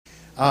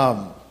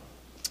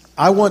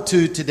I want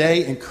to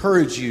today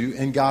encourage you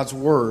in God's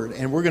Word,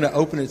 and we're going to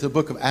open it to the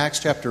book of Acts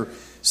chapter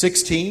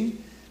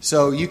 16.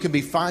 So you can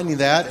be finding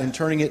that and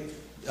turning it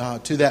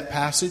to that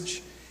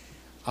passage.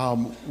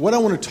 What I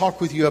want to talk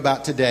with you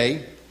about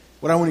today,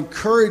 what I want to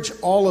encourage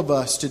all of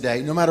us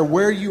today, no matter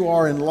where you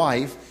are in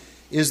life,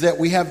 is that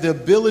we have the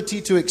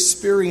ability to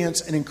experience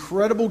an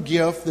incredible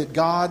gift that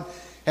God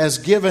has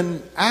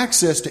given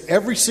access to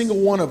every single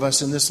one of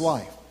us in this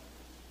life.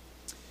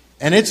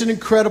 And it's an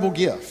incredible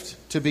gift,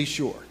 to be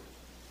sure.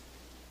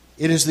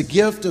 It is the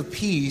gift of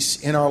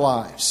peace in our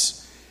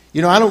lives.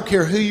 You know, I don't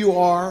care who you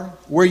are,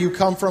 where you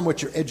come from,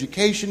 what your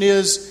education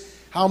is,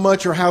 how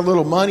much or how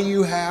little money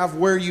you have,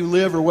 where you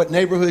live or what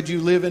neighborhood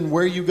you live in,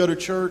 where you go to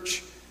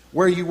church,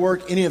 where you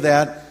work, any of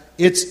that.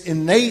 It's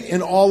innate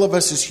in all of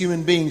us as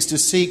human beings to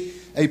seek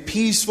a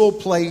peaceful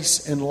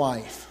place in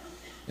life.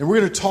 And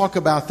we're going to talk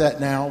about that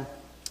now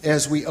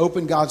as we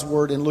open God's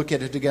Word and look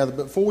at it together.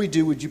 But before we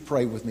do, would you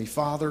pray with me?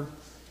 Father,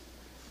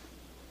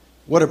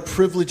 what a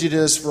privilege it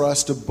is for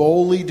us to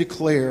boldly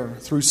declare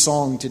through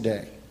song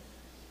today,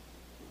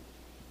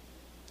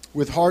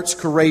 with hearts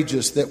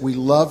courageous, that we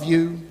love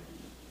you,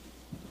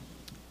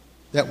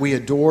 that we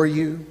adore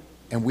you,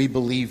 and we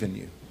believe in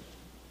you.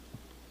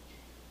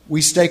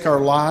 We stake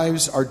our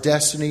lives, our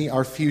destiny,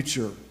 our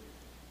future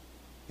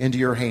into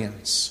your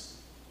hands.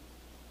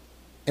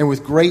 And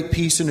with great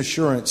peace and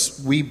assurance,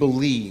 we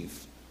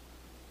believe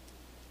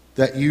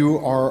that you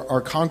are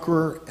our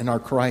conqueror and our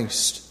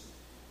Christ.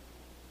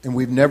 And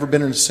we've never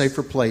been in a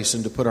safer place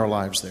than to put our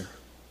lives there.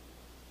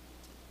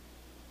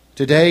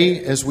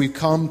 Today, as we've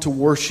come to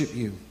worship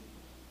you,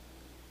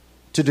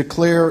 to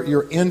declare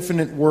your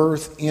infinite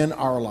worth in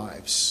our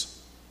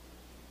lives,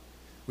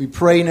 we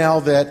pray now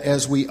that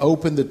as we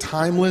open the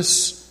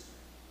timeless,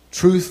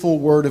 truthful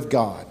Word of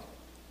God,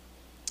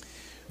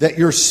 that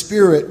your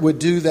Spirit would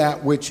do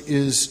that which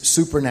is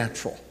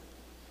supernatural.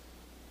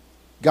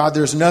 God,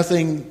 there's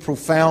nothing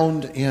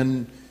profound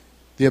in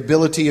the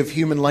ability of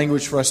human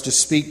language for us to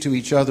speak to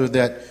each other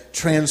that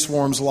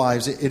transforms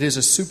lives. It is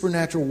a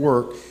supernatural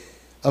work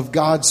of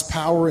God's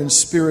power and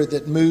Spirit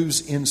that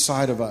moves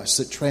inside of us,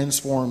 that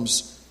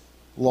transforms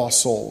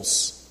lost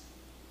souls.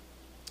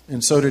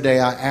 And so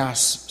today I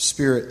ask,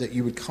 Spirit, that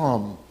you would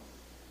come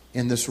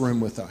in this room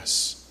with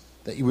us,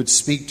 that you would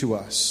speak to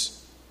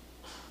us,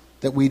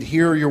 that we'd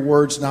hear your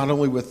words not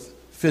only with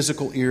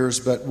physical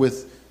ears, but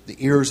with the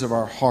ears of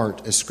our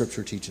heart, as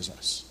Scripture teaches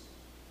us.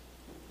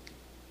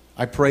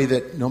 I pray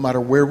that no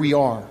matter where we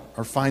are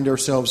or find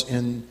ourselves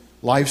in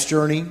life's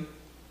journey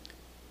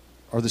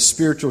or the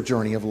spiritual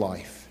journey of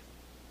life,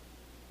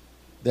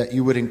 that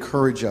you would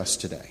encourage us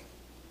today.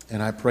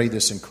 And I pray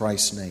this in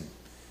Christ's name.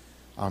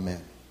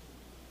 Amen.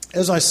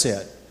 As I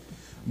said,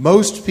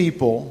 most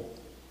people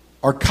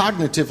are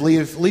cognitively,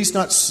 at least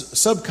not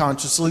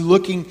subconsciously,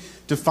 looking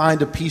to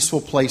find a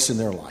peaceful place in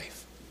their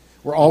life.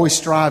 We're always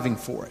striving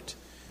for it.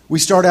 We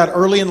start out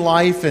early in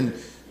life, and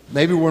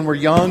maybe when we're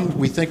young,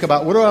 we think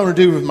about, what do I want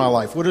to do with my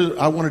life? What do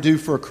I want to do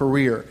for a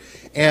career?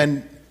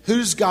 And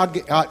who's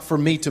God got for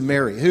me to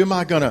marry? Who am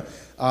I going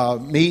to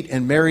meet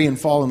and marry and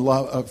fall in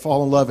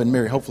love and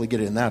marry? Hopefully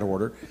get it in that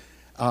order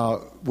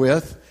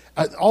with.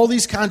 All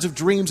these kinds of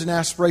dreams and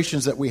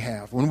aspirations that we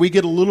have. When we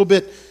get a little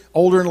bit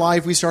older in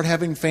life, we start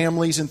having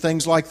families and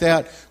things like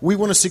that. We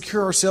want to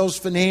secure ourselves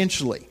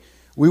financially.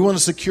 We want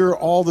to secure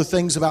all the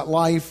things about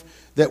life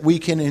that we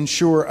can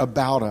ensure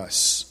about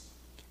us.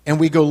 And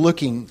we go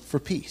looking for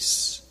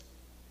peace.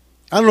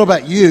 I don't know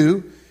about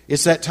you,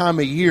 it's that time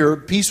of year.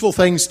 Peaceful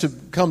things to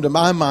come to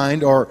my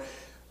mind are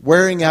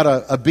wearing out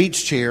a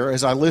beach chair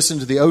as I listen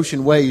to the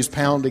ocean waves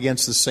pound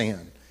against the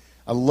sand.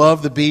 I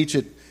love the beach,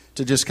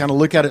 to just kind of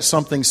look at it,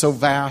 something so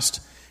vast,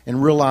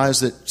 and realize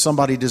that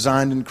somebody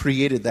designed and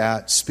created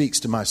that speaks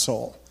to my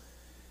soul.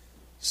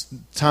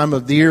 Time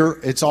of the year,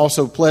 it's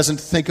also pleasant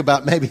to think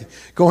about maybe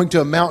going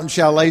to a mountain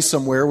chalet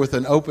somewhere with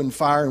an open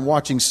fire and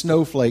watching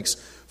snowflakes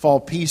fall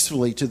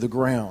peacefully to the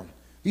ground.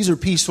 These are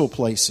peaceful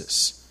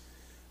places.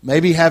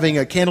 Maybe having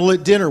a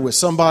candlelit dinner with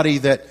somebody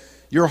that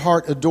your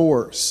heart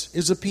adores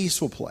is a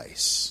peaceful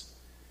place.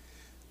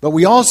 But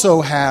we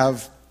also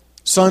have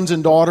sons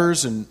and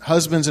daughters and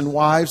husbands and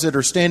wives that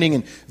are standing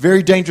in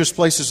very dangerous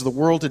places of the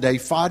world today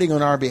fighting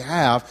on our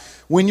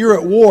behalf. When you're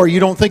at war, you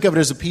don't think of it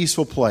as a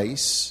peaceful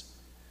place.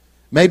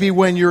 Maybe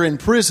when you're in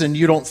prison,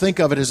 you don't think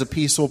of it as a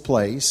peaceful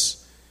place.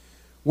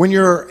 When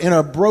you're in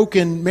a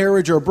broken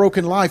marriage or a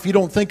broken life, you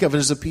don't think of it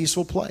as a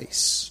peaceful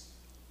place.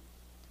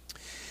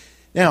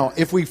 Now,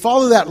 if we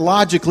follow that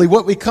logically,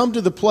 what we come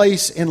to the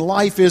place in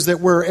life is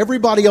that where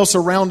everybody else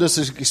around us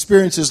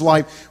experiences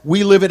life,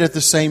 we live it at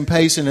the same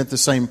pace and at the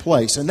same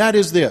place. And that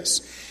is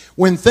this.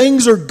 When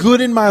things are good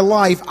in my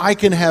life, I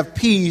can have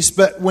peace.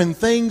 But when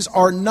things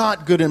are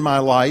not good in my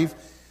life,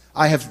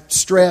 I have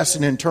stress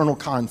and internal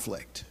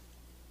conflict.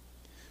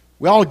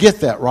 We all get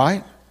that,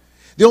 right?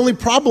 The only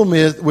problem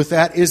with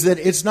that is that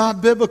it's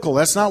not biblical.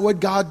 That's not what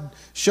God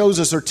shows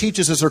us or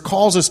teaches us or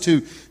calls us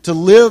to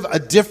live a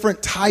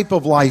different type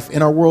of life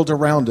in our world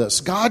around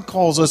us. God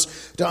calls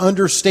us to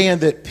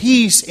understand that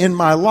peace in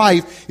my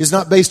life is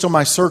not based on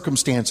my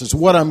circumstances,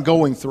 what I'm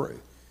going through.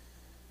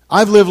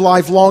 I've lived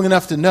life long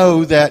enough to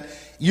know that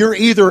you're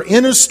either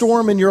in a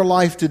storm in your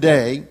life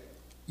today,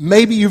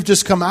 maybe you've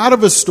just come out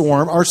of a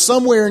storm, or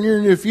somewhere in your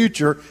near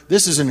future,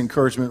 this is an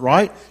encouragement,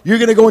 right? You're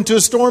going to go into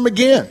a storm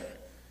again.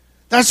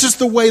 That's just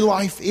the way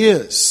life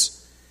is.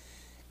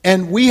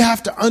 And we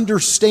have to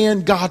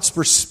understand God's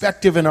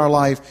perspective in our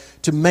life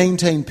to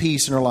maintain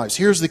peace in our lives.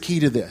 Here's the key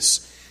to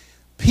this.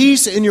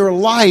 Peace in your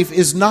life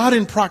is not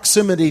in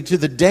proximity to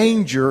the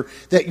danger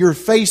that you're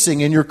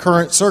facing in your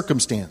current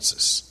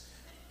circumstances.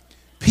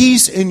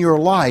 Peace in your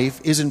life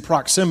is in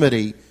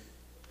proximity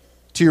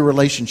to your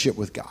relationship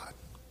with God.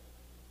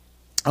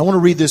 I want to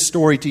read this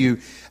story to you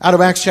out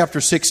of Acts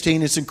chapter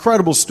 16. It's an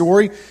incredible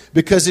story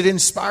because it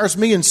inspires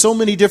me in so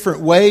many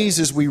different ways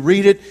as we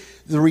read it.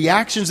 The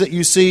reactions that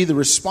you see, the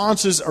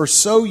responses are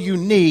so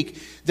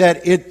unique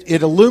that it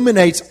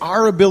illuminates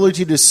our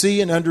ability to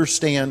see and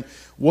understand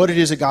what it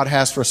is that God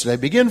has for us today.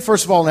 Begin,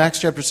 first of all, in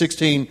Acts chapter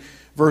 16,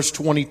 verse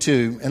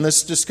 22, and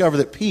let's discover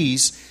that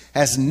peace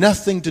has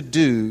nothing to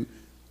do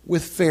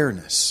with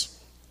fairness.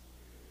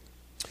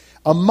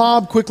 A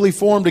mob quickly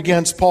formed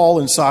against Paul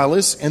and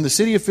Silas, and the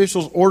city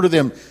officials ordered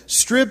them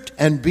stripped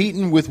and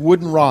beaten with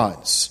wooden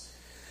rods.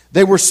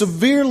 They were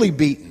severely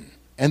beaten,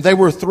 and they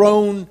were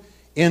thrown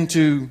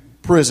into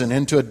prison,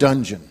 into a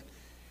dungeon.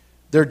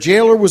 Their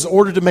jailer was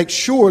ordered to make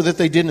sure that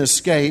they didn't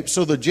escape,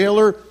 so the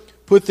jailer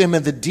put them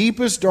in the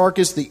deepest,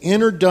 darkest, the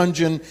inner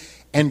dungeon,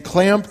 and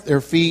clamped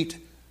their feet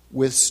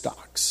with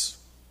stocks.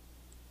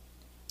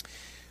 I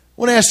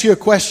want to ask you a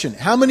question.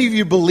 How many of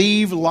you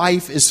believe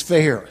life is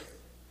fair?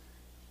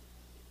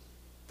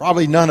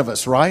 Probably none of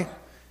us, right?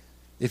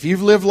 If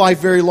you've lived life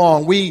very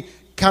long, we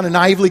kind of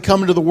naively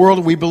come into the world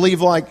and we believe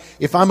like,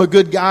 if I'm a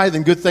good guy,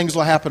 then good things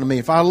will happen to me.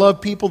 If I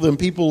love people, then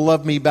people will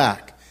love me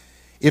back.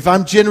 If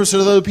I'm generous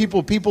with other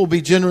people, people will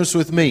be generous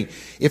with me.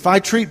 If I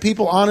treat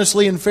people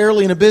honestly and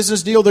fairly in a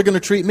business deal, they're going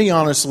to treat me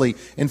honestly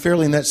and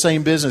fairly in that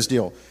same business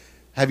deal.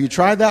 Have you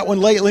tried that one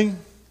lately?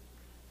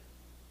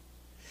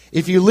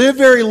 If you live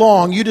very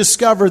long, you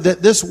discover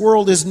that this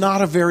world is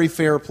not a very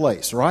fair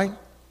place, right?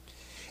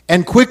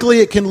 And quickly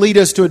it can lead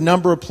us to a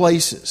number of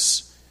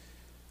places.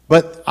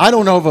 But I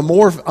don't know of a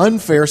more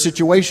unfair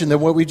situation than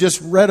what we just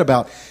read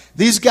about.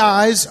 These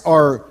guys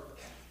are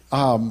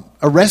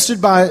arrested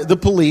by the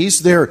police.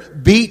 They're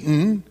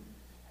beaten.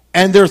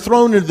 And they're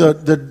thrown into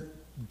the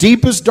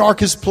deepest,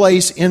 darkest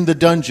place in the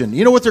dungeon.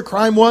 You know what their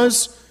crime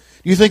was?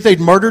 Do you think they'd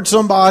murdered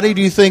somebody?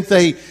 Do you think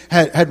they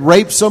had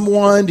raped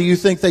someone? Do you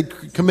think they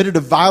committed a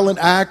violent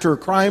act or a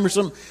crime or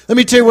something? Let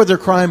me tell you what their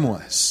crime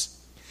was.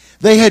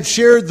 They had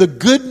shared the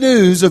good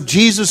news of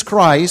Jesus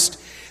Christ,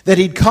 that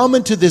He'd come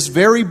into this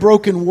very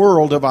broken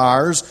world of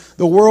ours,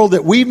 the world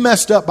that we've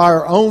messed up by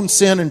our own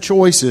sin and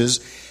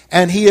choices,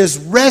 and He has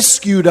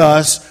rescued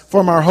us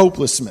from our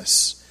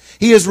hopelessness.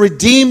 He has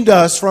redeemed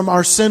us from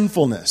our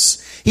sinfulness.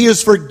 He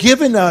has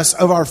forgiven us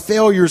of our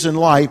failures in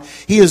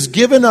life. He has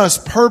given us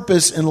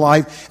purpose in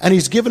life, and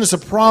He's given us a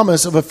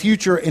promise of a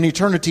future in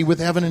eternity with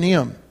heaven and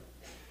Him.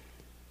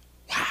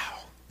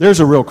 Wow. There's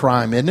a real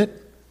crime, isn't it?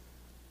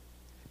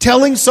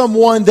 Telling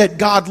someone that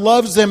God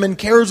loves them and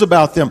cares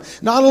about them.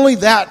 Not only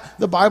that,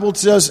 the Bible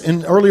says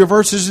in earlier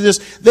verses of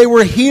this, they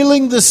were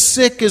healing the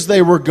sick as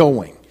they were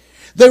going.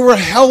 They were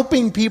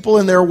helping people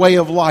in their way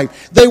of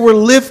life. They were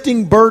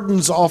lifting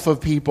burdens off of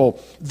people.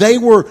 They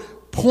were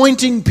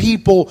pointing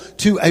people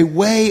to a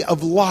way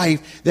of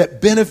life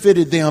that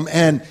benefited them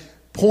and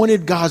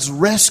pointed God's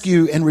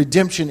rescue and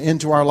redemption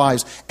into our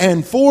lives.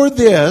 And for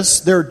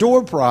this, their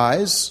door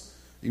prize,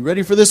 you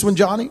ready for this one,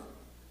 Johnny?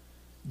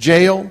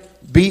 Jail,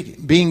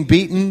 being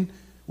beaten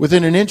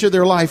within an inch of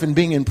their life and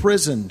being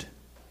imprisoned.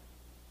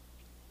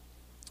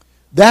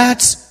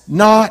 That's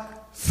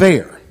not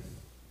fair.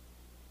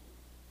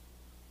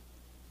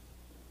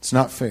 It's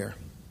not fair.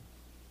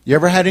 You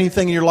ever had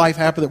anything in your life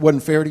happen that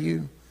wasn't fair to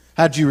you?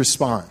 How'd you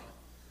respond?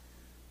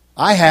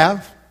 I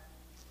have.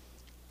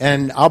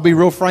 And I'll be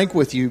real frank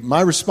with you.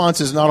 My response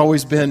has not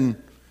always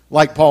been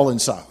like Paul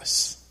and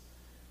Silas.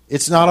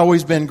 It's not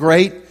always been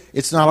great.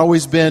 It's not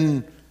always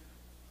been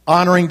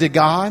honoring to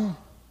God.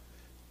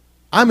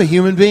 I'm a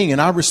human being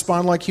and I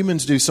respond like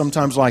humans do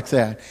sometimes like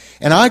that.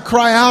 And I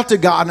cry out to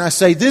God and I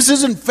say, this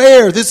isn't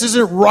fair. This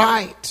isn't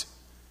right.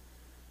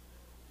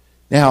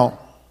 Now,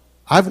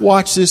 I've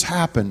watched this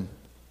happen.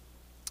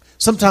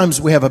 Sometimes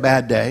we have a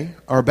bad day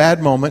or a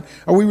bad moment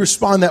or we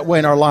respond that way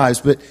in our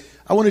lives. But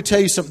I want to tell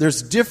you something.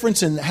 There's a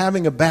difference in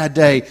having a bad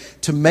day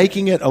to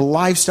making it a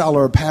lifestyle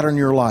or a pattern in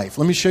your life.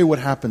 Let me show you what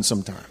happens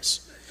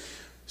sometimes.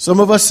 Some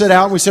of us sit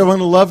out and we say, I'm going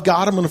to love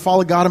God, I'm going to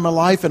follow God in my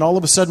life, and all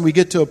of a sudden we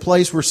get to a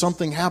place where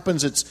something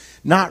happens that's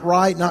not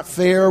right, not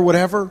fair,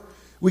 whatever.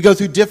 We go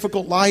through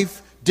difficult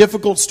life,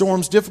 difficult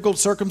storms, difficult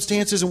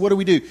circumstances, and what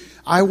do?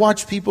 I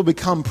watch people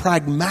become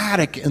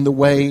pragmatic in the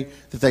way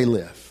that they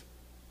live.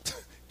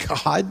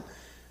 God,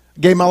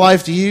 Gave my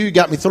life to you,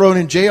 got me thrown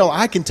in jail.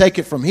 I can take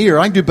it from here.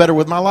 I can do better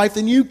with my life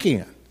than you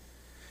can.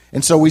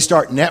 And so we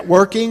start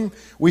networking.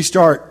 We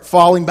start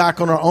falling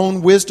back on our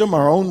own wisdom,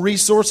 our own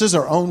resources,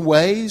 our own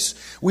ways.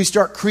 We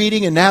start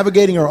creating and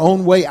navigating our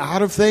own way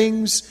out of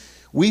things.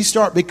 We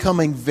start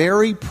becoming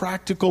very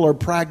practical or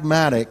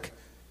pragmatic,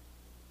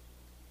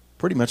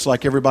 pretty much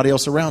like everybody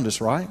else around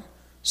us, right?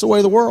 It's the way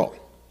of the world.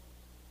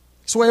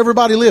 It's the way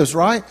everybody lives,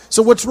 right?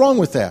 So what's wrong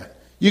with that?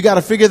 You got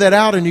to figure that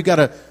out, and you got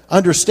to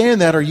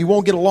understand that, or you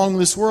won't get along in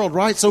this world,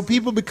 right? So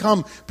people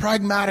become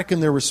pragmatic in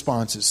their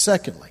responses.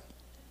 Secondly,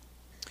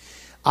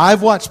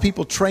 I've watched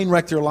people train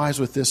wreck their lives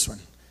with this one.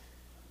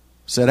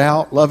 Set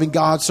out, loving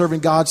God, serving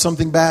God,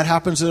 something bad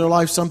happens in their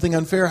life, something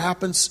unfair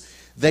happens,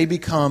 they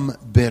become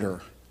bitter.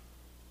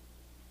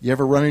 You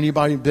ever run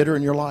anybody bitter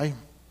in your life?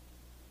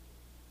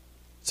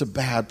 It's a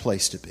bad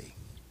place to be.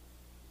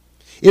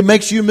 It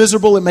makes you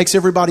miserable, it makes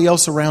everybody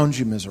else around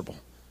you miserable.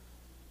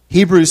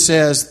 Hebrews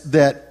says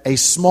that a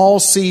small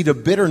seed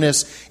of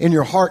bitterness in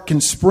your heart can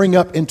spring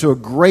up into a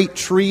great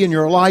tree in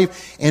your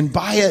life, and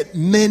by it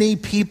many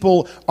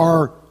people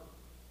are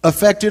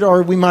affected,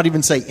 or we might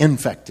even say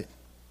infected,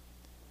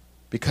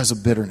 because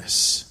of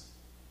bitterness.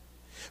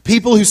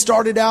 People who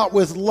started out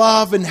with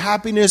love and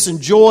happiness and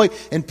joy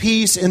and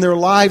peace in their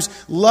lives,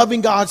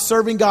 loving God,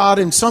 serving God,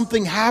 and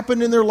something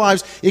happened in their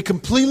lives, it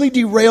completely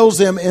derails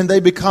them, and they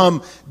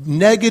become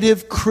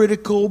negative,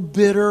 critical,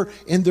 bitter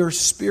in their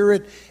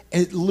spirit.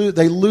 They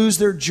lose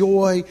their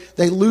joy,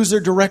 they lose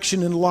their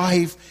direction in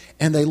life,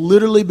 and they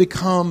literally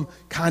become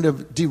kind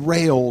of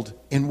derailed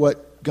in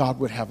what God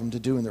would have them to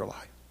do in their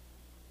life.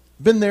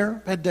 Been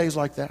there, had days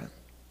like that.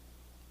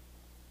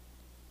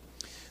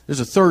 There's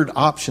a third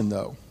option,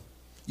 though.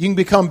 You can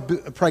become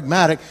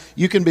pragmatic,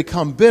 you can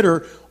become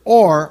bitter,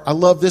 or, I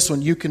love this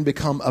one, you can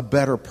become a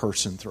better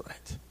person through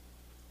it.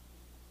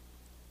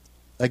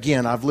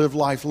 Again, I've lived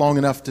life long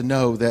enough to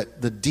know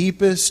that the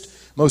deepest,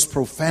 most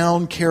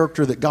profound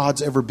character that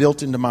God's ever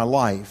built into my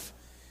life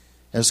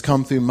has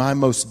come through my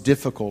most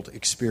difficult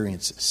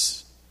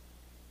experiences.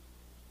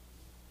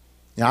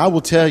 Now, I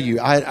will tell you,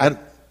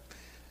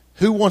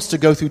 who wants to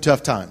go through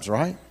tough times,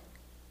 right?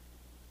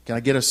 Can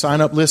I get a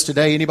sign-up list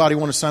today? Anybody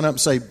want to sign up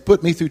and say,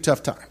 put me through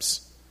tough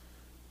times?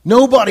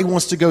 Nobody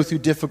wants to go through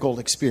difficult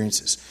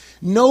experiences.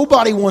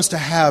 Nobody wants to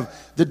have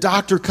the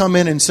doctor come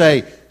in and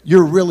say,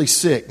 you're really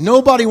sick.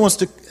 Nobody wants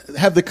to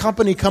have the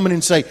company come in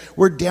and say,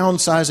 we're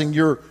downsizing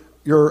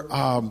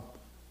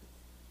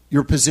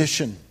your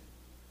position.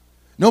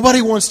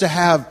 Nobody wants to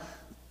have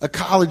a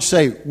college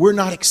say, we're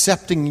not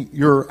accepting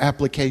your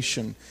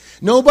application.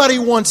 Nobody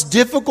wants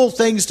difficult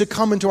things to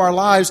come into our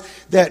lives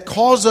that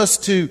cause us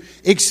to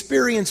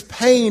experience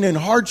pain and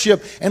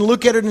hardship and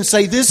look at it and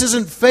say, this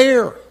isn't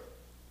fair.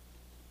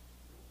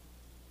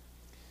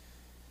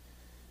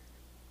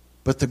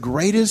 But the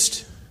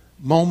greatest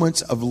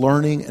moments of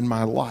learning in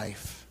my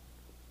life,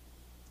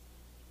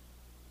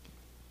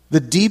 the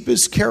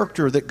deepest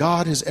character that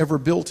God has ever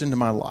built into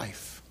my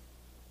life,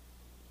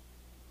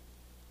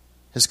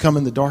 has come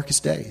in the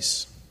darkest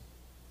days.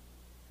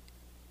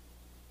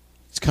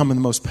 It's come in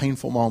the most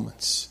painful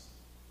moments.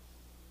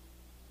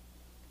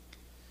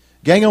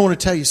 Gang, I want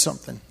to tell you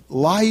something.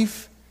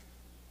 Life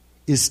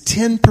is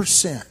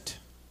 10%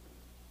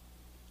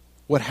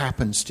 what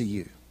happens to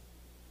you,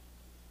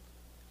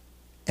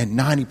 and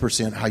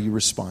 90% how you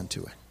respond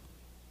to it.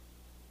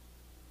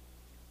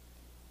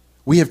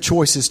 We have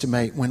choices to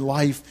make. When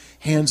life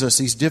hands us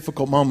these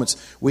difficult moments,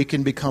 we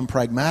can become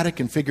pragmatic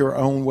and figure our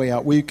own way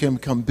out. We can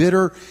become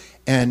bitter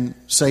and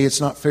say it's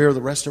not fair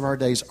the rest of our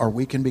days, or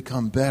we can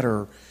become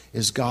better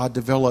as God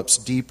develops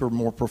deeper,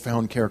 more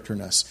profound character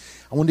in us.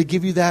 I want to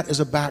give you that as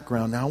a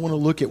background. Now I want to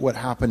look at what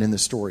happened in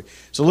this story.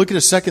 So look at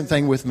a second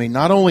thing with me.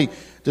 Not only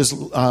does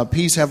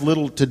peace have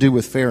little to do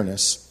with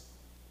fairness,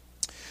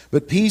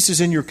 but peace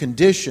is in your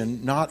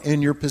condition, not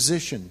in your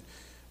position.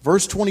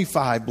 Verse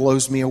 25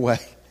 blows me away.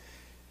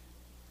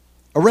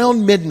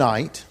 Around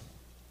midnight,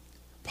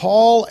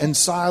 Paul and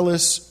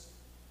Silas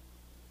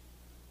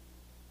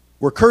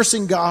were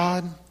cursing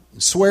God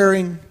and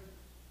swearing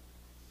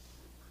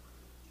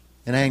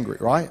and angry,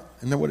 right?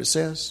 Isn't that what it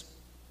says?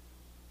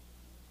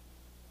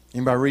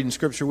 Anybody reading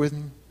Scripture with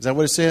me? Is that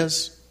what it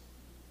says?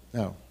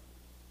 No.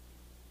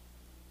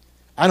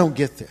 I don't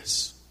get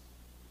this.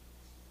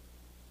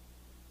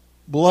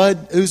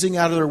 Blood oozing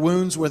out of their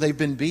wounds where they've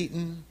been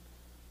beaten.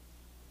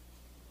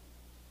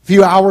 A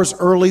few hours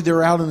early,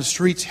 they're out in the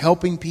streets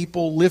helping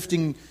people,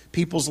 lifting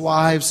people's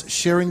lives,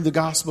 sharing the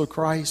gospel of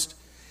Christ.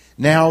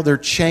 Now they're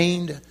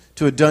chained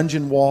to a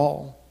dungeon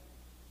wall.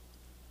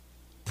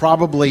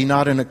 Probably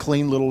not in a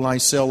clean little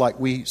nice cell like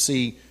we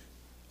see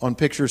on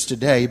pictures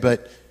today,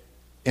 but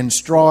in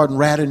straw and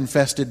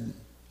rat-infested,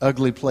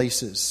 ugly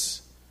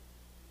places.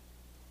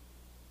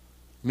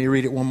 Let me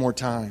read it one more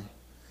time.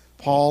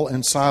 Paul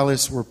and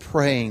Silas were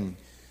praying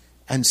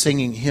and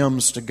singing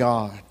hymns to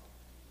God.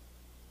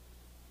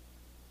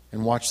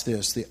 And watch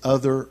this, the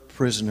other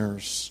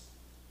prisoners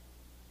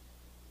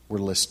were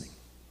listening.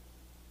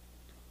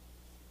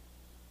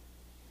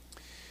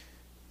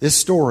 This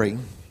story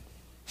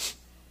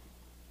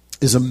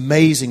is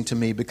amazing to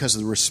me because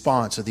of the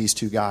response of these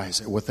two guys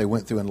at what they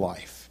went through in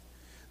life.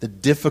 The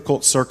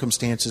difficult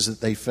circumstances that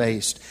they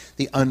faced,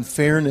 the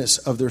unfairness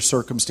of their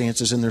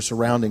circumstances and their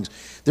surroundings.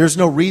 There's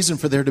no reason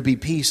for there to be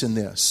peace in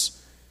this.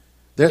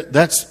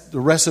 That's the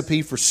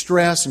recipe for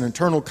stress and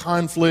internal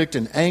conflict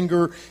and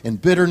anger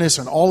and bitterness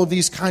and all of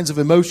these kinds of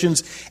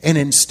emotions. And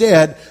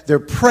instead, they're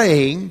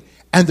praying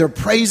and they're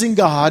praising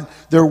God.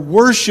 They're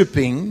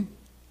worshiping.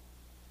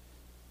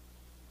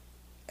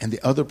 And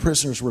the other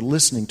prisoners were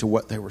listening to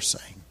what they were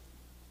saying.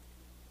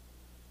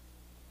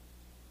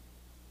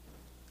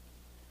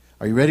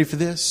 Are you ready for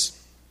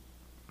this?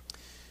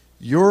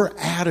 Your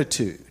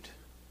attitude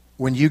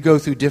when you go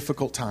through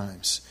difficult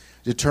times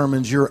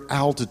determines your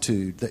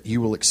altitude that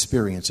you will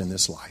experience in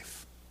this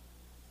life.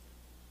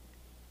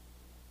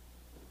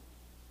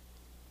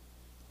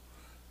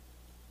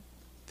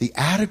 The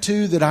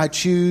attitude that I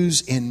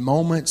choose in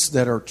moments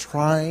that are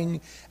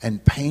trying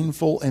and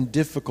painful and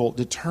difficult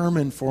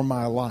determine for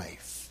my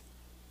life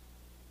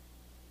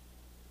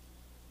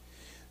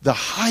the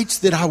heights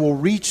that I will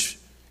reach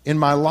in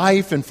my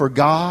life and for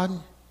God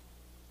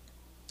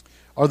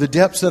are the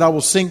depths that I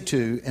will sink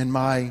to in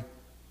my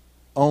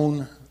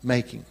own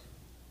making.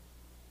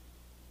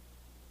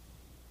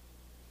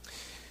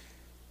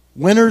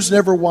 Winners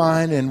never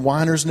whine and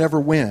whiners never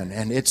win.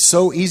 And it's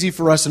so easy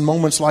for us in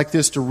moments like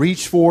this to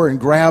reach for and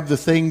grab the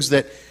things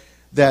that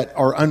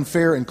are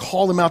unfair and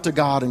call them out to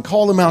God and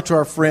call them out to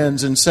our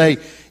friends and say,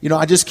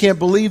 I just can't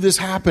believe this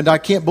happened. I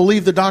can't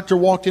believe the doctor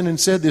walked in and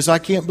said this. I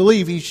can't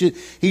believe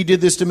he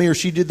did this to me or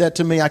she did that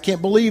to me. I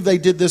can't believe they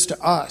did this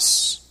to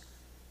us.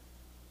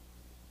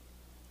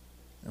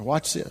 And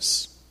watch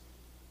this.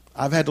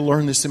 I've had to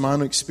learn this in my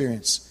own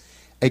experience.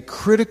 A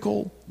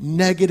critical,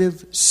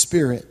 negative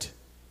spirit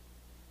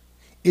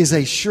is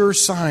a sure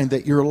sign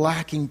that you're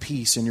lacking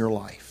peace in your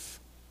life.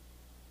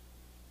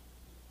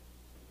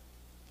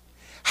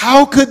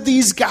 How could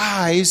these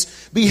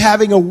guys be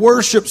having a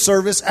worship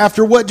service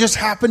after what just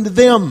happened to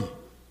them?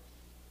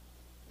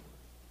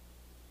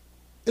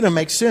 It doesn't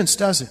make sense,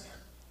 does it?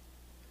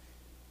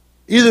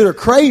 Either they're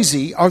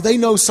crazy or they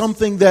know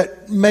something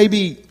that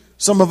maybe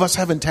some of us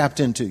haven't tapped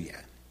into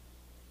yet.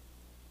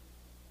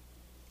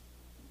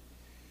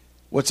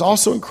 What's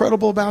also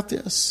incredible about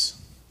this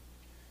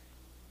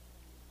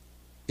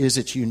is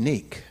it's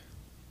unique.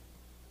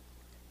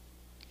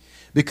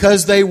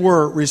 Because they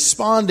were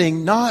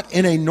responding not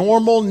in a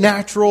normal,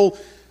 natural,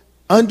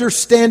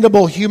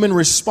 understandable human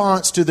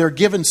response to their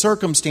given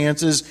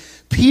circumstances,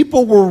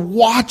 people were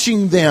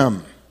watching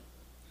them.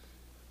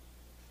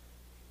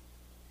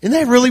 Isn't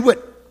that really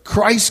what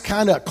Christ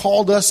kind of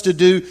called us to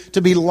do?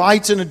 To be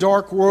lights in a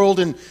dark world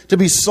and to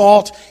be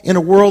salt in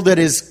a world that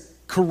is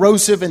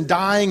corrosive and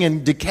dying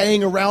and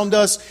decaying around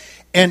us.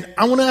 And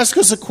I want to ask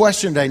us a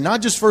question today,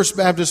 not just First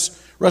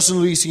Baptist Ruston,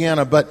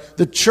 Louisiana, but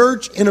the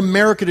church in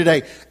America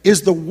today.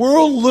 Is the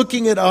world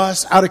looking at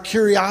us out of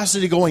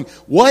curiosity going,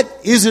 what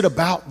is it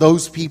about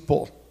those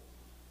people?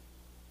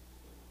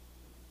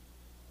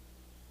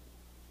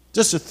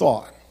 Just a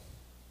thought.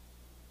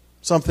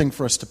 Something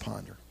for us to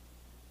ponder.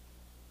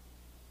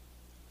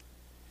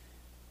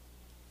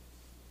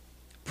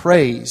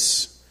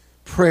 Praise,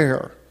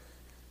 prayer,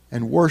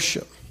 and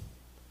worship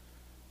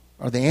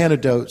are the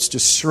antidotes to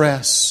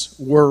stress,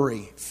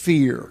 worry,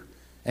 fear,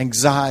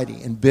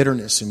 anxiety, and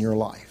bitterness in your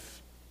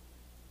life.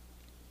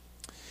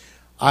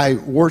 I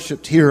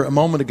worshiped here a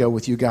moment ago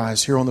with you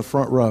guys here on the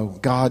front row.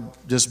 God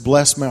just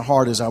blessed my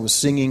heart as I was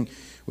singing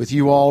with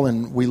you all,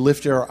 and we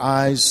lifted our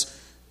eyes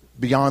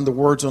beyond the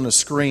words on the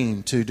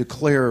screen to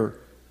declare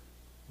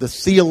the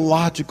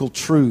theological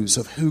truths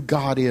of who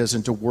God is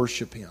and to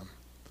worship Him.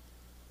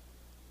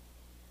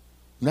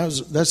 And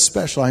that's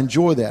special. I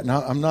enjoy that.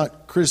 Now, I'm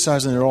not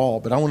criticizing it at all,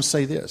 but I want to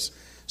say this.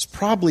 It's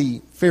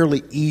probably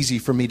fairly easy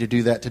for me to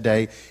do that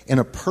today in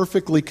a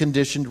perfectly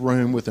conditioned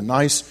room with a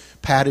nice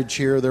padded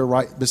chair there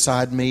right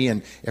beside me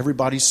and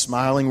everybody's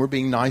smiling. We're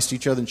being nice to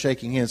each other and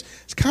shaking hands.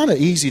 It's kind of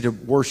easy to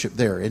worship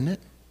there, isn't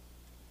it?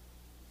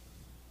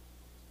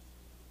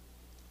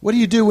 What do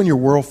you do when your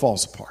world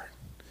falls apart?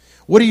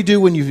 What do you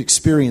do when you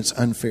experience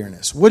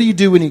unfairness? What do you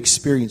do when you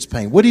experience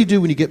pain? What do you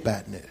do when you get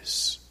bad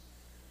news?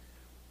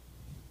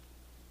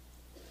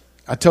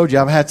 I told you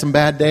I've had some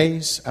bad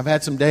days. I've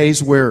had some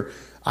days where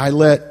I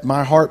let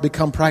my heart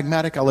become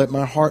pragmatic. I let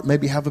my heart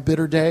maybe have a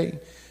bitter day.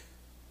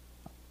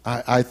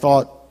 I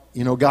thought,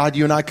 God,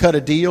 you and I cut a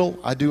deal.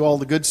 I do all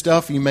the good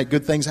stuff. You make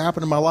good things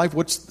happen in my life.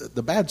 What's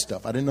the bad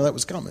stuff? I didn't know that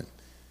was coming.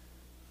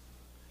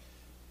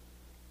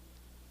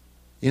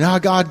 You know how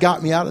God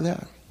got me out of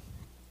that?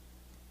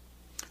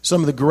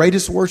 Some of the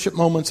greatest worship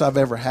moments I've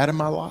ever had in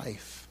my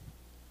life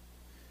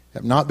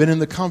have not been in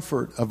the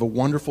comfort of a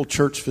wonderful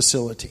church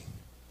facility.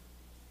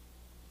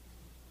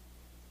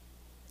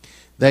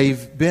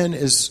 They've been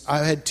as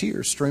I had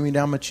tears streaming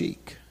down my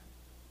cheek.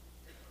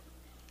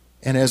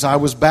 And as I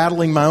was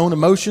battling my own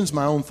emotions,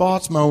 my own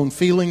thoughts, my own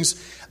feelings,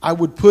 I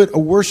would put a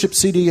worship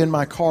CD in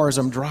my car as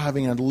I'm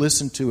driving and I'd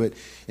listen to it.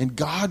 And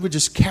God would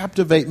just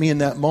captivate me in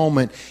that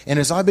moment. And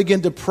as I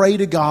began to pray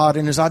to God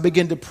and as I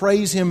began to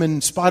praise Him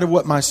in spite of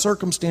what my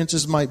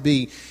circumstances might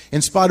be,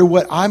 in spite of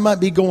what I might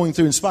be going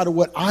through, in spite of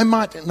what I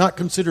might not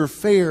consider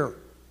fair,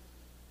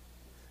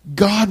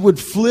 God would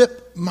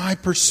flip my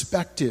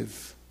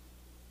perspective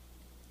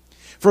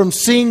from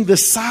seeing the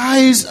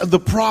size of the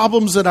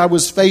problems that I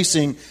was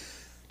facing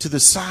to the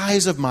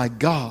size of my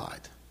God,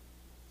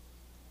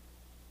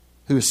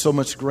 who is so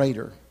much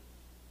greater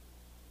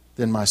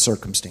than my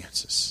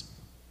circumstances.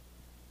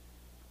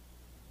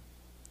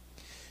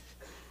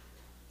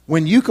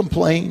 When you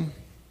complain,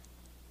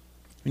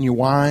 when you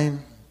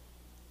whine,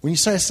 when you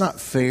say it's not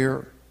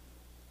fair,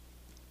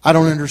 I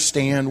don't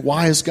understand,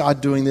 why is God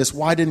doing this?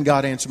 Why didn't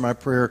God answer my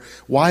prayer?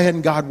 Why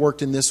hadn't God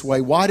worked in this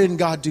way? Why didn't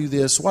God do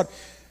this? What?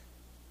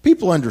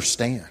 People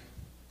understand.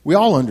 We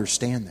all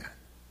understand that.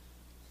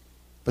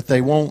 But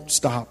they won't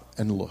stop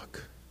and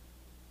look.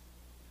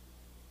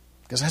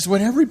 Because that's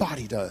what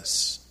everybody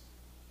does.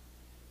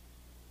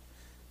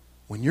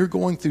 When you're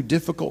going through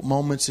difficult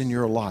moments in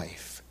your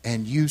life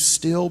and you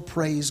still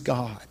praise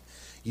God,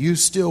 you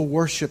still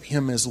worship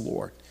Him as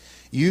Lord,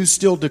 you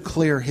still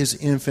declare His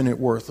infinite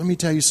worth, let me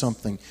tell you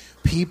something.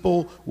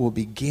 People will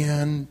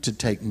begin to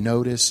take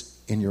notice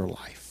in your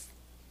life.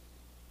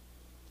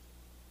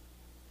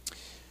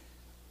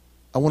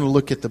 I want to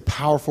look at the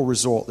powerful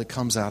result that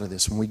comes out of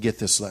this when we get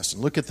this lesson.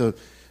 Look at the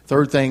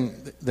third thing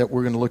that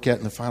we're going to look at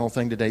in the final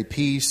thing today.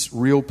 Peace,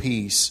 real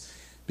peace,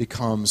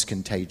 becomes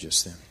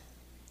contagious then.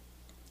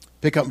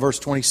 Pick up verse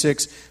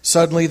 26.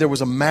 Suddenly there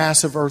was a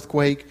massive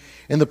earthquake,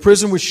 and the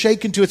prison was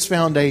shaken to its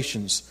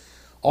foundations.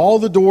 All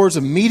the doors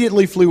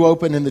immediately flew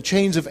open, and the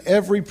chains of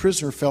every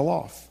prisoner fell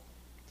off.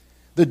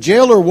 The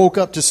jailer woke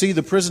up to see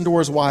the prison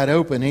doors wide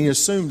open, and he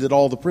assumed that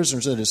all the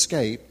prisoners had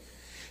escaped.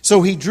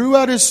 So he drew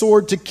out his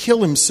sword to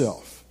kill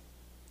himself.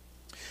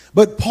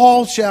 But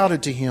Paul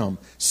shouted to him,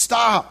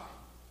 "Stop!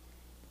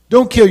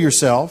 Don't kill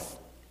yourself.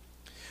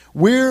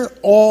 We're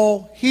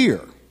all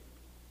here."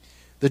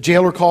 The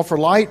jailer called for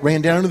light,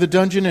 ran down into the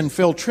dungeon, and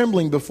fell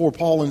trembling before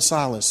Paul and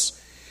Silas.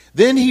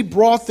 Then he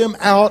brought them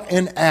out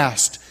and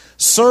asked,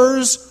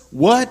 "Sirs,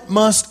 what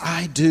must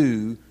I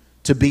do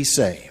to be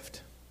saved?"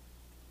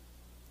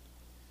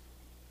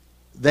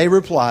 They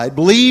replied,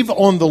 "Believe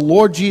on the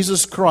Lord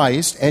Jesus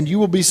Christ, and you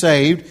will be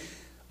saved,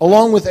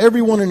 along with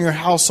everyone in your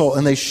household."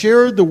 And they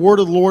shared the word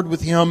of the Lord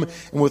with him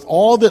and with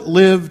all that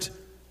lived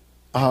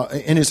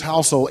in his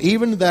household.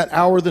 Even that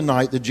hour of the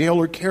night, the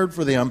jailer cared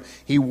for them.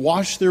 He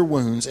washed their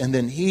wounds, and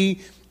then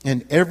he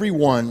and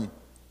everyone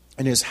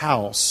in his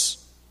house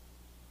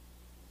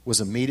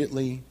was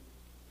immediately,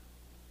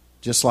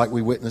 just like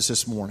we witnessed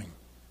this morning,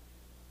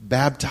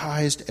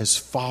 baptized as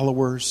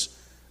followers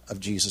of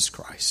Jesus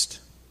Christ.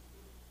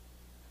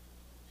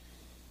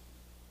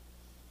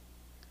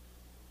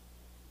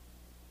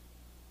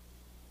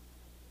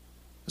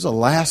 It was the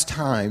last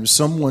time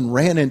someone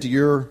ran into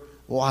your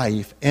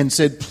life and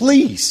said,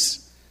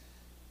 "Please,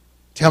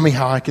 tell me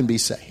how I can be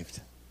saved."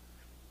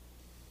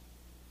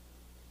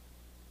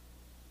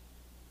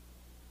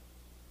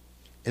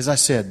 As I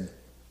said,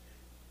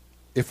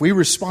 if we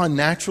respond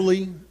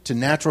naturally to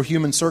natural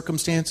human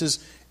circumstances,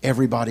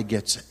 everybody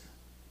gets it.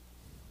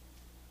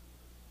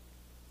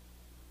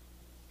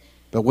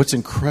 But what's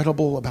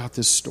incredible about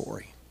this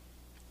story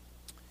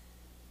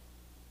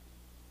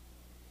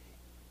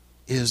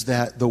is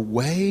that the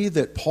way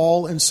that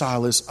Paul and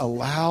Silas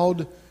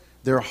allowed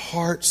their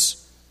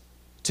hearts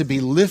to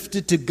be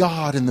lifted to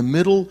God in the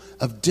middle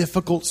of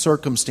difficult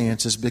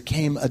circumstances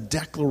became a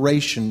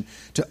declaration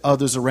to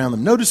others around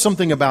them. Notice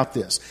something about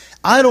this.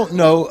 I don't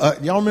know,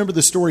 y'all remember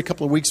the story a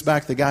couple of weeks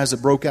back, the guys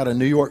that broke out of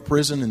New York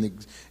prison and the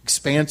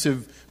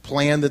expansive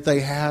plan that they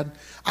had?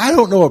 I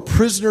don't know a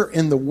prisoner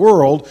in the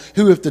world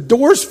who, if the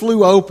doors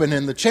flew open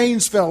and the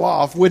chains fell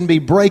off, wouldn't be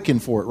breaking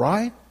for it,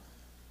 right?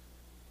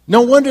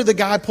 No wonder the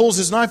guy pulls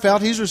his knife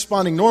out. He's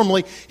responding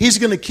normally. He's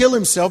going to kill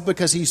himself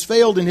because he's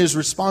failed in his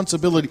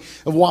responsibility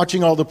of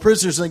watching all the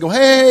prisoners. And they go,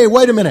 hey,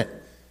 wait a minute.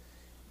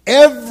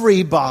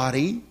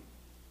 Everybody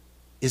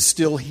is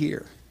still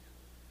here.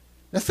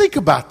 Now think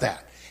about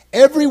that.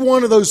 Every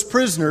one of those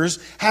prisoners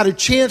had a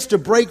chance to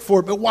break for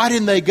it, but why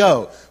didn't they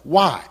go?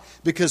 Why?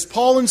 Because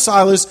Paul and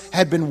Silas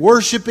had been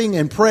worshiping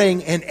and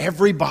praying, and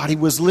everybody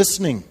was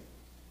listening.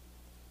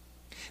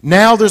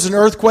 Now there's an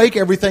earthquake,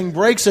 everything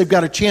breaks, they've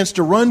got a chance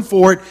to run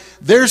for it.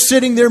 They're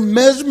sitting there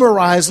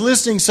mesmerized,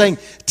 listening, saying,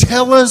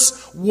 "Tell us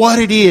what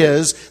it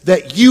is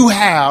that you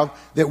have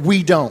that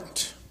we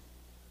don't."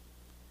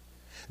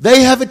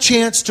 They have a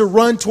chance to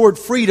run toward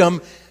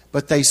freedom,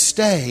 but they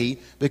stay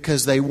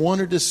because they want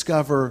to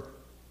discover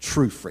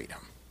true freedom.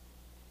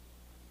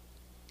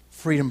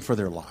 Freedom for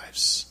their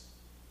lives.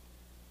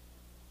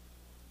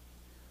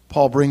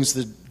 Paul brings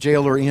the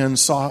jailer in,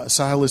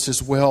 Silas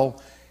as well,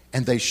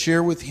 and they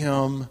share with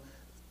him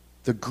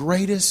the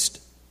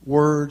greatest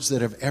words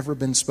that have ever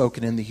been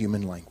spoken in the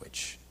human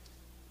language.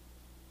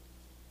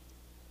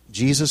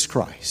 Jesus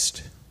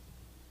Christ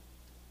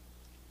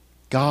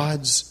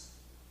God's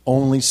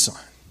only Son,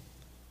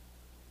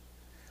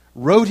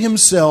 wrote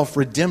himself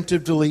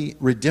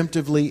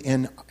redemptively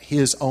in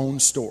his own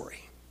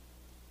story.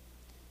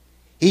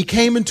 He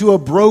came into a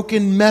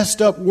broken, messed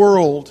up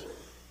world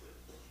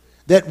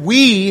that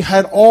we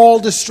had all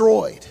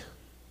destroyed.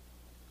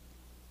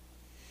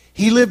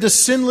 He lived a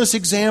sinless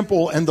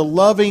example and the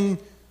loving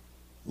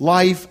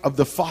life of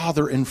the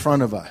Father in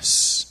front of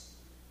us.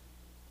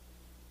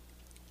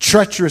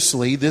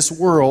 Treacherously, this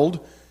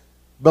world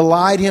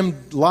belied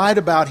him, lied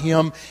about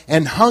him,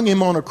 and hung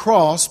him on a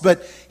cross,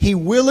 but he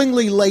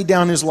willingly laid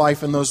down his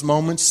life in those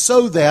moments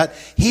so that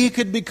he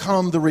could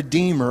become the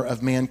Redeemer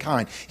of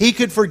mankind. He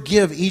could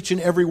forgive each and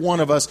every one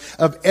of us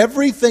of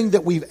everything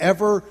that we've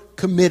ever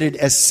committed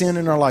as sin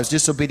in our lives,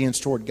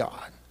 disobedience toward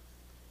God.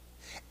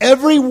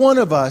 Every one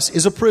of us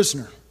is a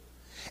prisoner.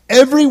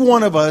 Every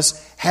one of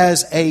us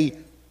has a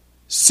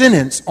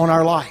sentence on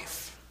our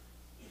life.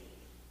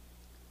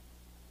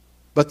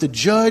 But the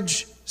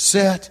judge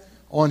sat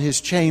on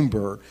his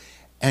chamber,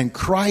 and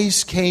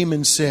Christ came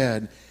and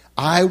said,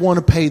 I want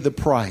to pay the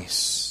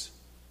price.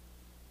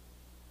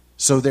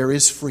 So there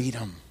is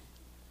freedom.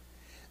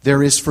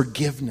 There is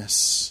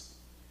forgiveness.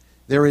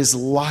 There is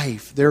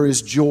life. There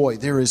is joy.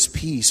 There is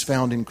peace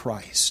found in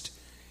Christ.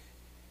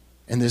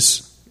 And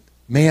this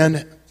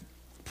man,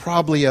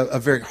 probably a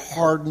very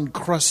hardened,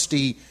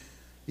 crusty,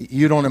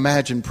 you don't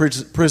imagine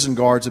prison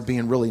guards of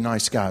being really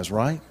nice guys,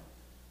 right?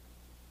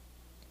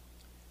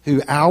 Who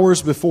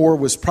hours before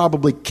was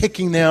probably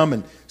kicking them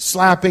and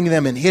slapping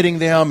them and hitting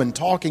them and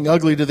talking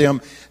ugly to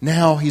them.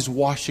 Now he's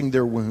washing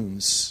their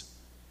wounds.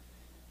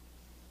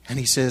 And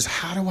he says,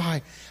 how do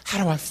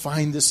I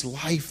find this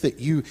life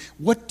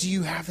what do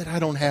you have that I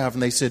don't have?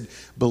 And they said,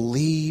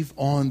 believe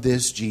on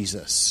this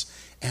Jesus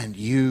and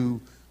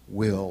you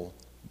will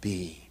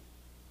be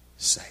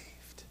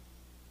saved.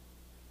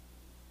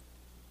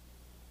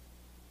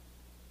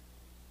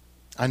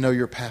 I know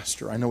your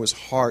pastor. I know his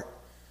heart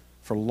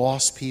for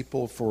lost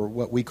people, for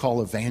what we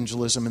call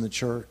evangelism in the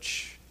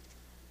church.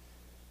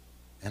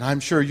 And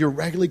I'm sure you're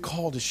regularly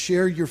called to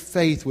share your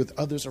faith with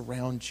others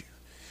around you,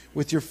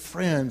 with your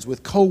friends,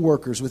 with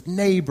coworkers, with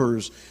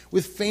neighbors,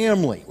 with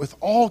family, with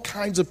all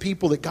kinds of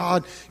people that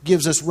God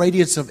gives us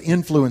radiance of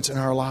influence in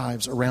our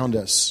lives around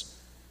us.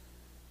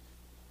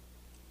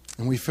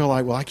 And we feel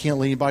like, well, I can't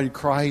lead anybody to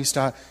Christ.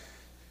 I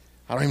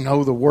don't even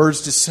know the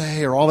words to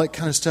say or all that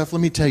kind of stuff.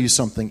 Let me tell you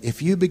something.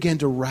 If you begin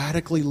to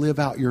radically live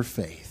out your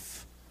faith,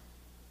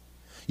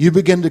 you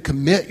begin to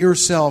commit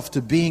yourself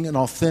to being an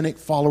authentic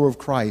follower of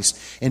Christ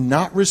and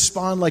not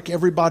respond like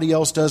everybody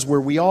else does, where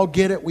we all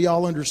get it, we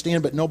all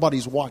understand, but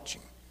nobody's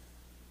watching.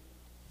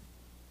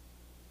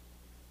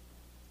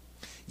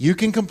 You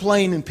can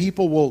complain and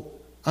people will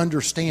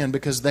understand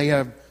because they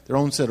have their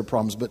own set of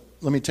problems. But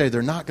let me tell you,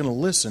 they're not going to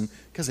listen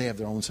because they have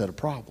their own set of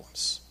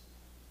problems.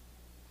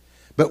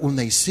 But when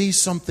they see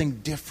something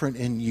different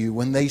in you,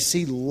 when they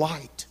see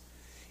light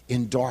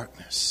in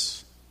darkness,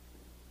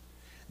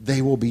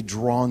 they will be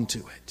drawn to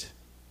it.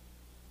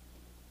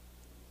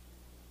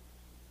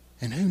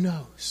 And who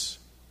knows?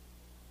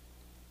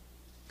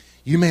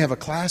 You may have a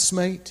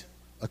classmate,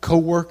 a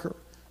coworker,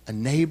 a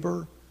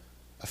neighbor,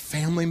 a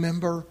family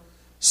member,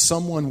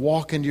 someone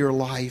walk into your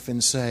life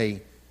and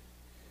say,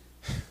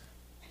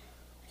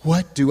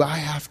 what do I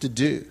have to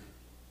do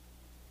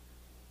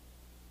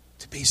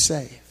to be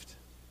saved?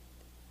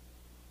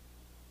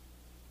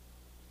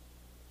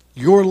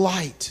 Your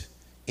light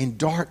in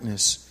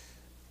darkness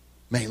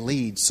may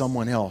lead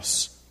someone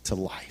else to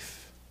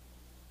life.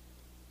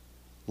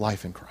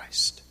 Life in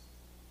Christ.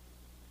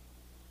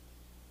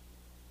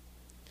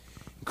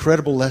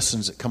 Incredible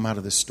lessons that come out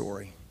of this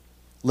story.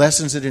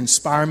 Lessons that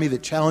inspire me,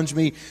 that challenge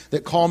me,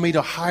 that call me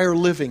to higher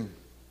living.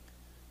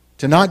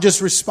 To not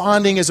just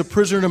responding as a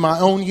prisoner to my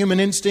own human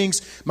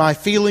instincts, my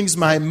feelings,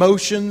 my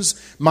emotions,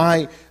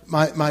 my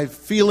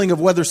feeling of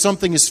whether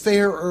something is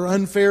fair or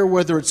unfair,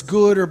 whether it's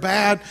good or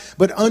bad,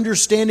 but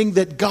understanding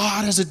that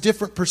God has a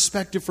different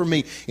perspective for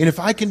me. And if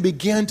I can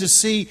begin to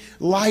see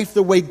life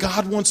the way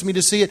God wants me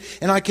to see it,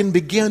 and I can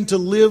begin to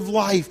live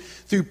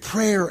life through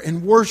prayer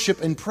and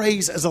worship and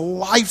praise as a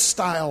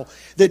lifestyle,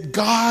 that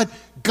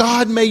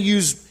God may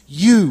use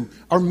you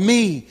or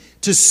me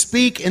to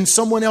speak in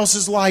someone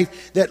else's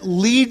life that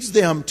leads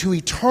them to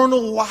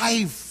eternal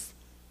life.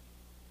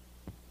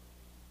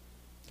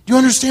 Do you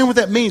understand what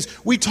that means?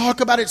 We talk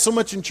about it so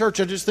much in church,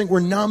 I just think we're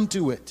numb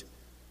to it.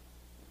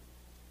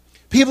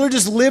 People are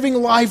just living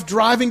life,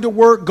 driving to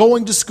work,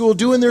 going to school,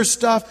 doing their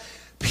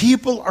stuff.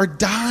 People are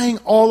dying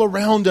all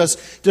around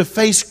us to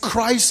face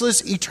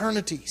Christless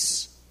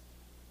eternities.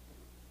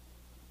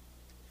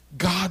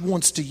 God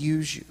wants to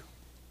use you.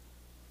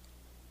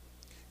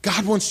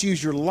 God wants to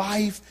use your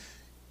life,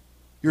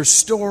 your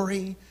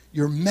story,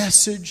 your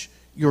message,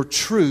 your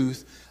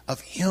truth of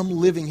Him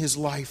living His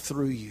life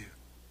through you.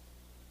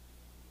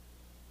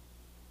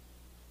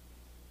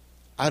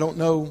 I don't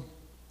know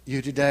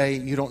you today.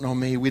 You don't know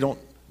me. We don't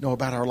know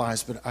about our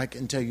lives. But I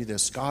can tell you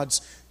this.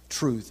 God's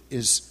truth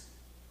is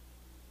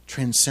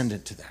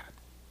transcendent to that.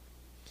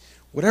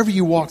 Whatever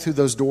you walk through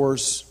those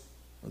doors,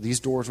 or these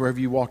doors, wherever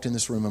you walked in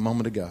this room a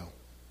moment ago,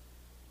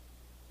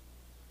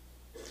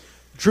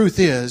 Truth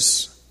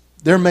is,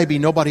 there may be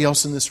nobody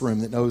else in this room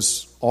that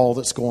knows all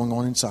that's going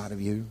on inside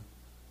of you.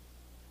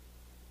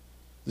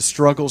 The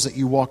struggles that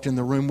you walked in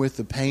the room with,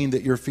 the pain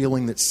that you're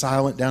feeling that's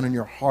silent down in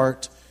your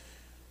heart,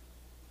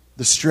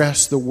 the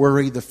stress, the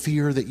worry, the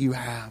fear that you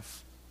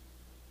have.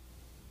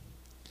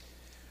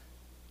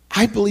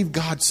 I believe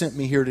God sent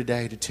me here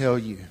today to tell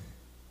you,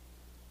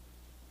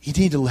 you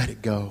need to let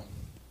it go.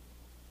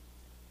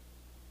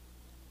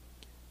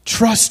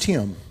 Trust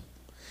Him.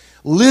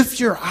 Lift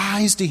your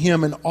eyes to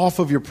Him and off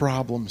of your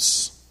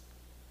problems.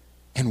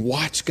 And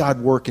watch God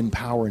work in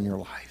power in your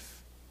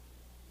life.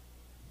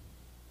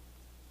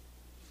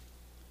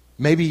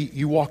 Maybe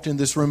you walked in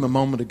this room a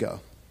moment ago.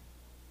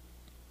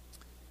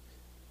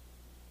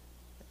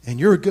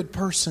 And you're a good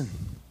person.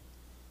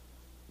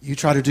 You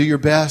try to do your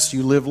best.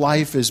 You live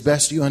life as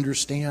best you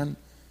understand.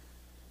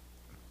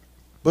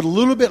 But a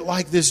little bit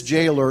like this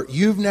jailer,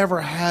 you've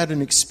never had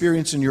an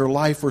experience in your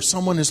life where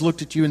someone has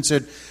looked at you and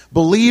said,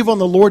 believe on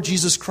the Lord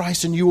Jesus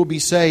Christ and you will be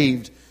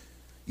saved.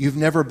 You've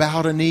never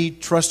bowed a knee,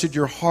 trusted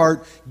your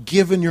heart,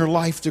 given your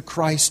life to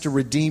Christ to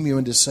redeem you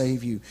and to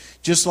save you.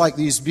 Just like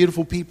these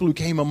beautiful people who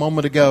came a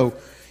moment ago.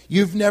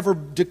 You've never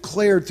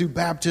declared through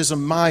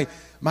baptism, my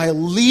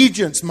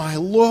allegiance, my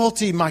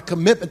loyalty, my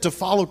commitment to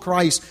follow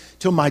Christ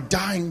till my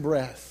dying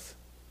breath.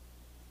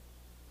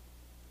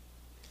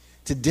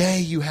 Today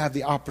you have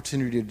the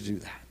opportunity to do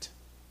that.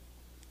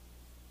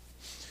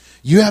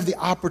 You have the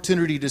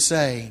opportunity to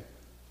say,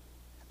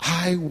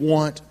 I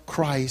want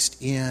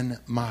Christ in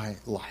my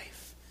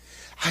life.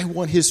 I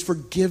want His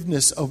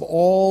forgiveness of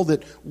all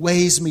that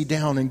weighs me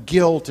down and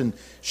guilt and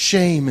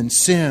shame and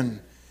sin.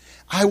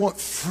 I want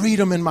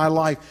freedom in my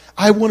life.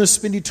 I want to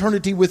spend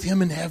eternity with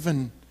Him in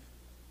heaven.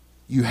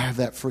 You have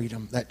that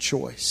freedom, that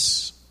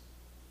choice.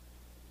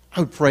 I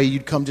would pray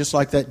you'd come just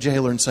like that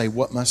jailer and say,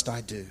 what must I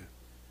do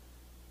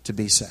to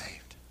be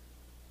saved?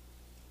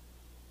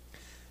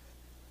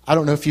 I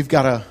don't know if you've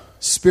got a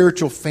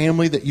spiritual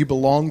family that you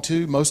belong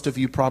to. Most of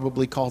you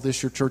probably call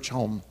this your church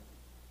home.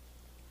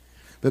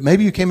 But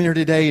maybe you came in here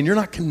today and you're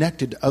not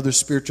connected to other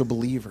spiritual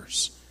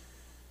believers.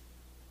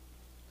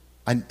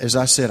 As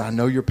I said, I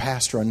know your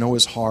pastor. I know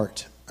his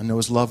heart. I know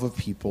his love of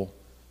people.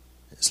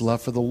 His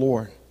love for the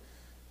Lord.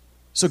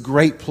 It's a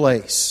great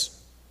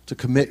place to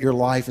commit your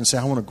life and say,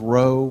 I want to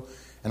grow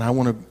and I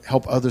want to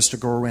help others to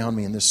grow around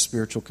me in this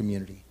spiritual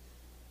community.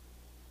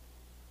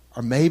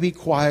 Or maybe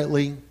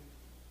quietly,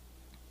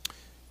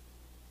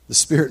 the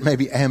Spirit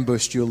maybe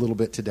ambushed you a little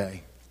bit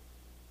today.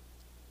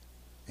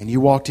 And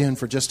you walked in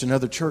for just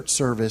another church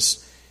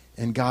service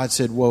and God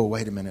said, whoa,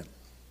 wait a minute.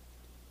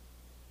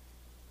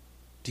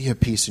 Do you have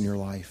peace in your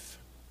life?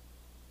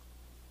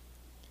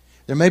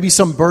 There may be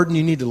some burden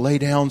you need to lay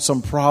down,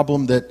 some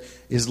problem that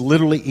is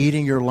literally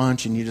eating your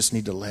lunch and you just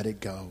need to let it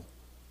go.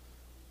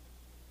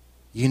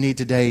 You need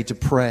today to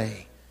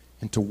pray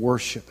and to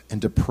worship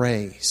and to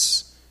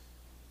praise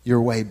your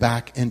way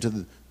back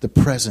into the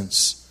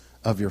presence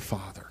of your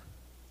Father.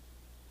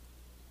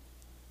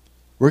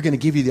 We're going to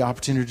give you the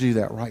opportunity to do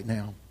that right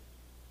now.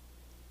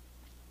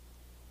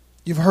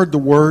 You've heard the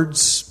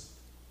words.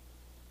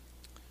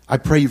 I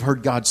pray you've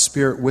heard God's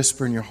Spirit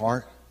whisper in your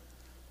heart.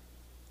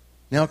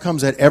 Now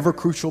comes that ever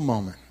crucial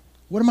moment.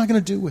 What am I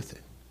going to do with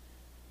it?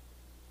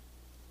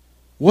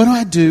 What do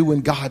I do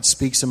when God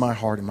speaks in my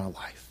heart in my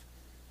life?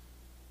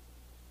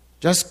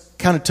 Just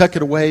kind of tuck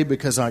it away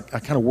because I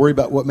kind of worry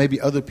about what maybe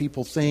other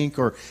people think,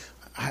 or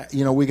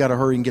we got to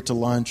hurry and get to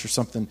lunch or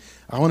something.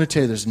 I want to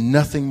tell you there's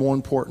nothing more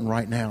important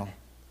right now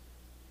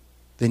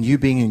than you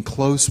being in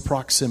close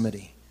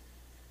proximity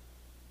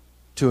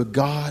to a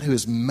God who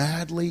is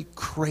madly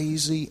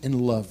crazy in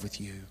love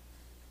with you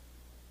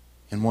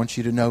and wants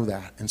you to know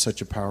that in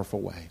such a powerful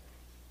way.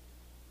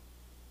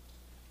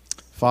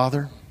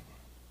 Father,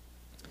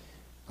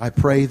 I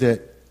pray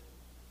that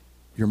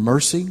your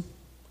mercy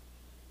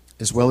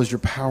as well as your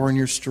power and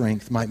your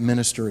strength might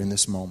minister in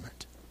this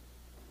moment.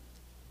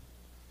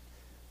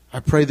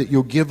 I pray that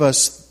you'll give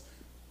us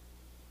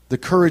the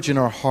courage in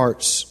our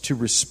hearts to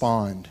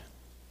respond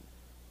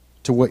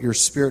to what your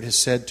Spirit has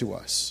said to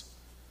us.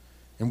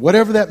 And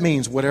whatever that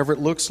means, whatever it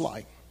looks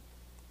like,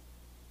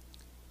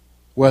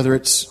 whether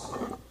it's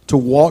to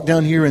walk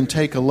down here and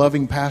take a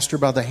loving pastor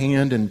by the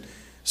hand and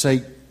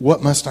say,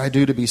 what must I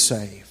do to be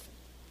saved?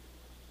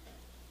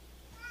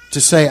 To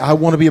say, I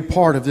want to be a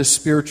part of this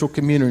spiritual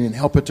community and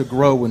help it to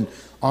grow and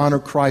honor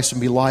Christ and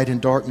be light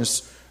in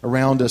darkness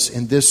around us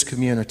in this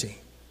community.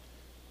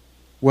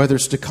 Whether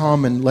it's to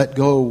come and let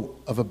go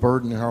of a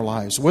burden in our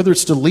lives. Whether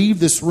it's to leave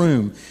this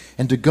room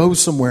and to go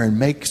somewhere and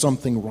make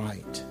something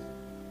right.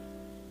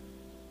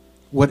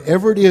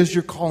 Whatever it is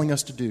you're calling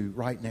us to do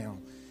right now,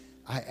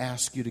 I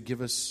ask you to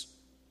give us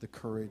the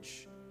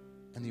courage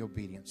and the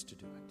obedience to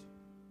do it.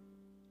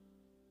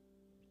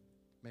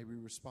 May we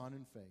respond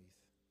in faith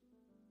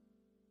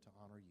to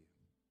honor you.